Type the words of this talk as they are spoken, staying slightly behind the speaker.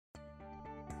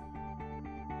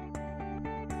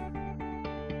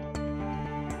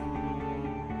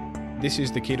This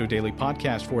is the Cato Daily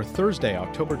Podcast for Thursday,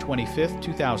 October 25th,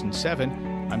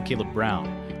 2007. I'm Caleb Brown.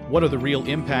 What are the real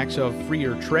impacts of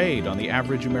freer trade on the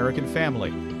average American family?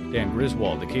 Dan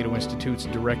Griswold, the Cato Institute's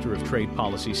Director of Trade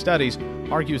Policy Studies,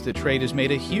 argues that trade has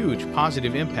made a huge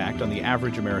positive impact on the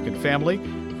average American family,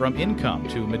 from income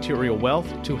to material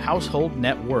wealth to household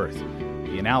net worth.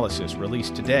 The analysis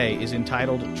released today is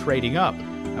entitled Trading Up: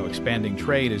 How Expanding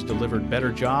Trade has Delivered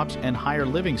Better Jobs and Higher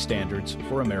Living Standards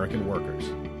for American Workers.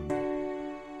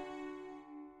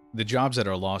 The jobs that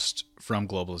are lost from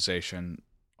globalization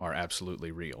are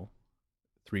absolutely real.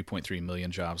 3.3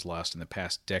 million jobs lost in the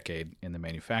past decade in the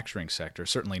manufacturing sector.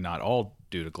 Certainly not all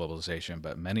due to globalization,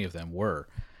 but many of them were.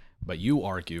 But you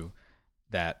argue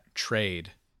that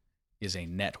trade is a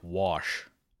net wash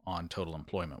on total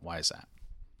employment. Why is that?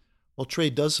 Well,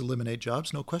 trade does eliminate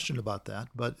jobs, no question about that.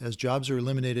 But as jobs are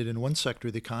eliminated in one sector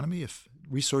of the economy, if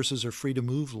resources are free to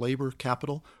move, labor,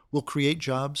 capital will create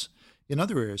jobs in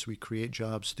other areas. We create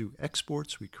jobs through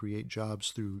exports. We create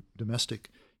jobs through domestic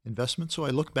investment. So I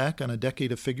look back on a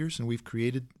decade of figures, and we've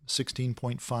created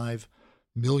 16.5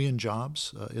 million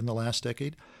jobs in the last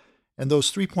decade. And those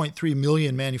 3.3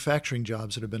 million manufacturing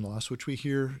jobs that have been lost, which we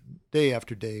hear day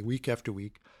after day, week after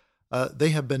week,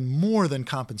 they have been more than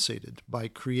compensated by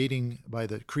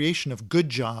the creation of good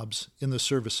jobs in the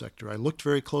service sector. I looked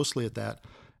very closely at that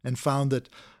and found that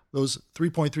those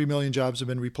 3.3 million jobs have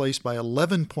been replaced by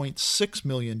 11.6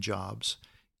 million jobs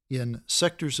in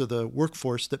sectors of the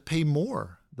workforce that pay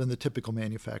more than the typical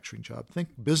manufacturing job. Think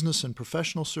business and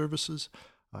professional services,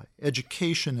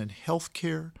 education and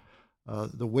healthcare.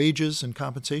 The wages and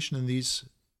compensation in these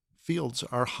fields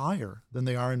are higher than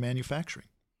they are in manufacturing.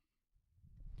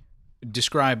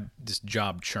 Describe this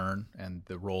job churn and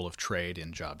the role of trade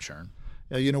in job churn.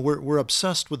 We're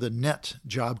obsessed with the net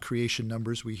job creation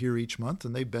numbers we hear each month,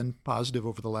 and they've been positive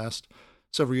over the last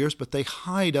several years, but they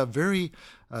hide a very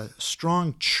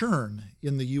strong churn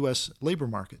in the U.S. labor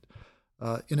market.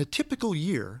 In a typical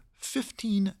year,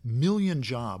 15 million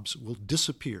jobs will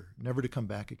disappear, never to come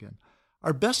back again.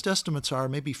 Our best estimates are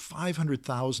maybe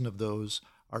 500,000 of those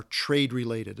are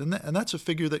trade-related, and that's a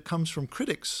figure that comes from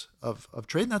critics of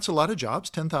trade, and that's a lot of jobs,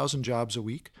 10,000 jobs a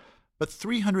week. But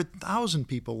 300,000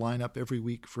 people line up every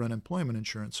week for unemployment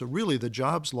insurance. So really, the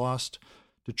jobs lost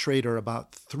to trade are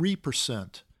about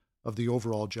 3% of the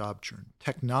overall job churn.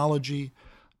 Technology,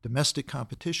 domestic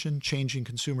competition, changing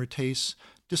consumer tastes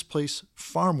displace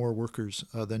far more workers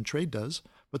than trade does.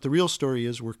 But the real story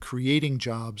is we're creating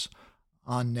jobs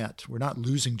on net. We're not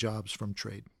losing jobs from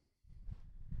trade.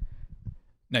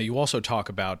 Now, you also talk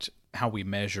about how we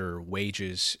measure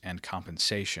wages and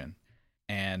compensation.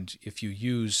 And if you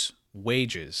use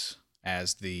wages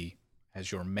as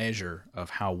your measure of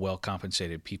how well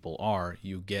compensated people are,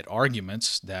 you get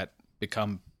arguments that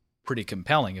become pretty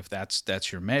compelling if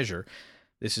that's your measure.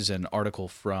 This is an article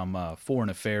from Foreign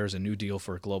Affairs, A New Deal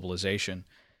for Globalization,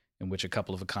 in which a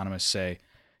couple of economists say,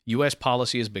 U.S.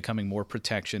 policy is becoming more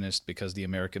protectionist because the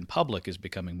American public is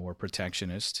becoming more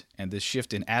protectionist, and this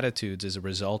shift in attitudes is a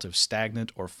result of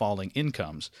stagnant or falling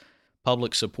incomes.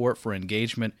 Public support for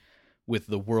engagement with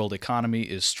the world economy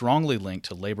is strongly linked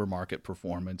to labor market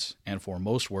performance, and for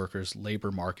most workers,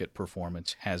 labor market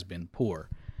performance has been poor.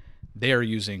 They are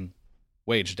using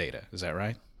wage data, is that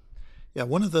right? Yeah,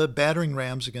 one of the battering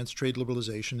rams against trade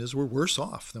liberalization is we're worse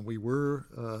off than we were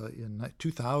in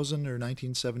 2000 or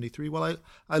 1973. Well,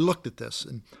 I looked at this,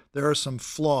 and there are some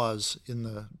flaws in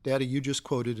the data you just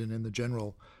quoted and in the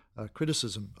general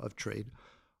criticism of trade.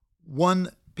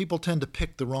 One, people tend to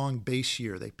pick the wrong base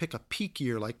year. They pick a peak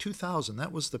year like 2000.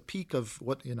 That was the peak of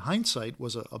what in hindsight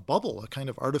was a bubble, a kind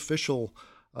of artificial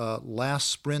last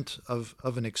sprint of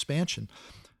an expansion.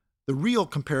 The real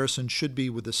comparison should be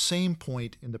with the same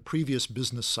point in the previous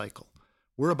business cycle.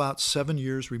 We're about 7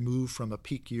 years removed from a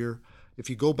peak year.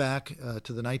 If you go back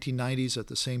to the 1990s at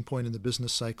the same point in the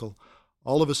business cycle,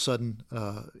 all of a sudden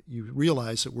you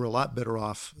realize that we're a lot better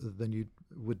off than you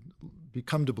would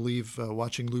become to believe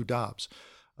watching Lou Dobbs.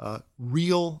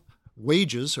 Real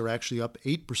wages are actually up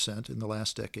 8% in the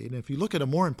last decade. And if you look at a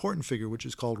more important figure, which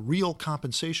is called real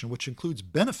compensation, which includes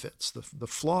benefits, the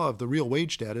flaw of the real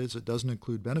wage data is it doesn't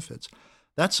include benefits,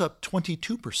 that's up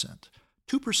 22%,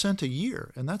 2% a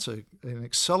year. And that's an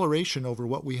acceleration over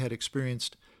what we had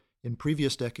experienced in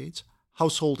previous decades.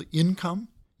 Household income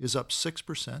is up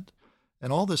 6%.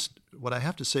 And all this, what I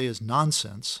have to say, is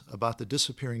nonsense about the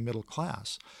disappearing middle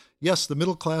class. Yes, the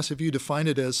middle class, if you define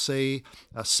it as, say,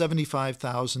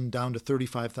 $75,000 down to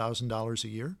 $35,000 a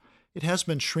year, it has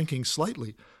been shrinking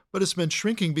slightly, but it's been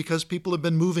shrinking because people have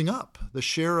been moving up. The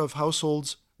share of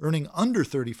households earning under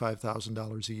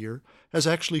 $35,000 a year has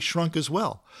actually shrunk as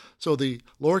well. So the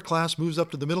lower class moves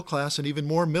up to the middle class, and even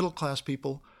more middle class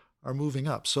people are moving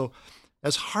up. So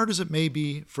as hard as it may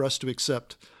be for us to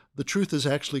accept, the truth is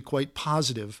actually quite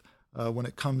positive when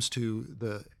it comes to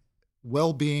the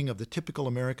well-being of the typical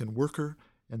American worker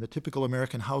and the typical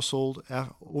American household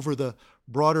over the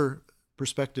broader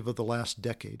perspective of the last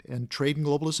decade. And trade and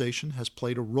globalization has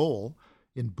played a role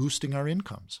in boosting our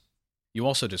incomes. You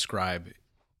also describe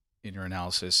in your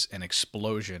analysis an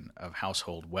explosion of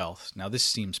household wealth. Now, this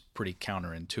seems pretty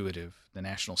counterintuitive. The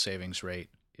national savings rate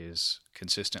is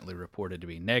consistently reported to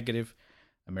be negative.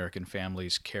 American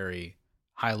families carry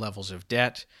high levels of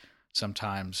debt,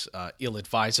 sometimes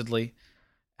ill-advisedly.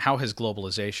 How has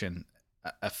globalization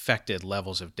affected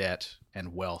levels of debt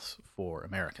and wealth for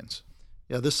Americans?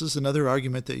 Yeah, this is another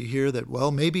argument that you hear that,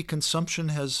 well, maybe consumption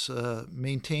has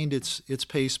maintained its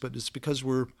pace, but it's because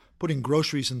we're putting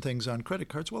groceries and things on credit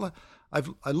cards. Well,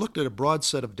 I looked at a broad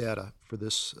set of data for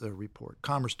this report: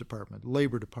 Commerce Department,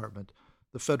 Labor Department,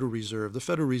 the Federal Reserve. The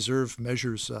Federal Reserve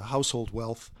measures household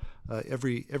wealth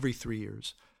every 3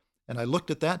 years. And I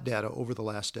looked at that data over the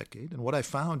last decade, and what I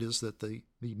found is that the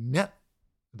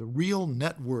real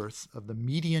net worth of the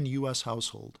median U.S.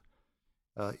 household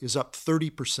is up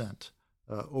 30%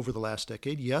 over the last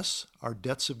decade. Yes, our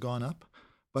debts have gone up,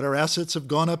 but our assets have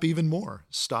gone up even more,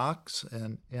 stocks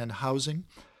and housing.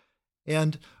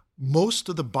 And most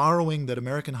of the borrowing that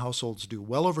American households do,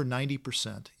 well over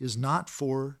 90%, is not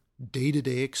for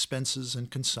day-to-day expenses and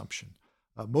consumption.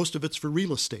 Most of it's for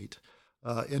real estate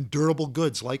and durable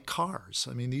goods like cars.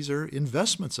 I mean, these are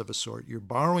investments of a sort. You're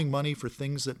borrowing money for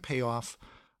things that pay off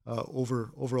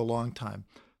over a long time.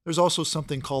 There's also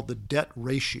something called the debt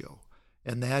ratio,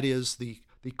 and that is the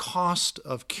cost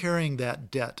of carrying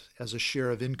that debt as a share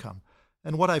of income.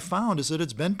 And what I found is that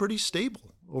it's been pretty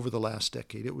stable over the last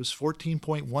decade. It was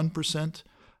 14.1%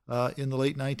 in the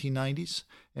late 1990s,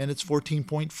 and it's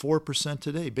 14.4%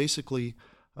 today, basically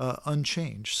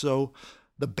unchanged. So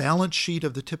the balance sheet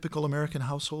of the typical American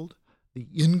household, the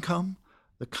income,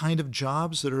 the kind of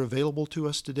jobs that are available to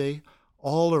us today,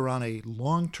 all are on a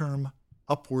long-term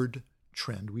upward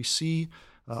trend. We see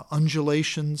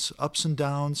undulations, ups and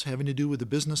downs having to do with the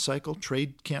business cycle.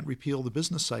 Trade can't repeal the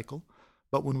business cycle,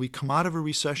 but when we come out of a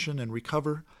recession and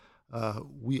recover,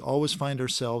 we always find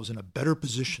ourselves in a better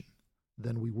position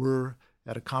than we were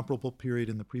at a comparable period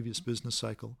in the previous business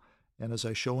cycle. And as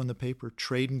I show in the paper,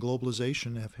 trade and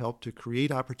globalization have helped to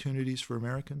create opportunities for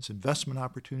Americans, investment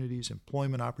opportunities,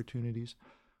 employment opportunities.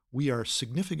 We are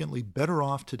significantly better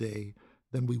off today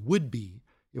than we would be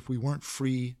if we weren't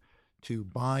free to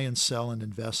buy and sell and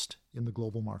invest in the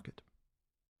global market.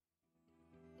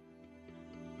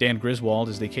 Dan Griswold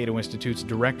is the Cato Institute's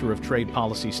Director of Trade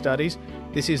Policy Studies.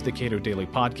 This is the Cato Daily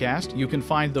Podcast. You can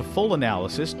find the full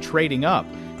analysis, Trading Up,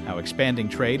 how expanding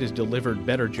trade has delivered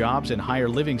better jobs and higher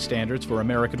living standards for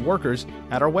American workers,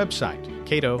 at our website,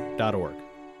 cato.org.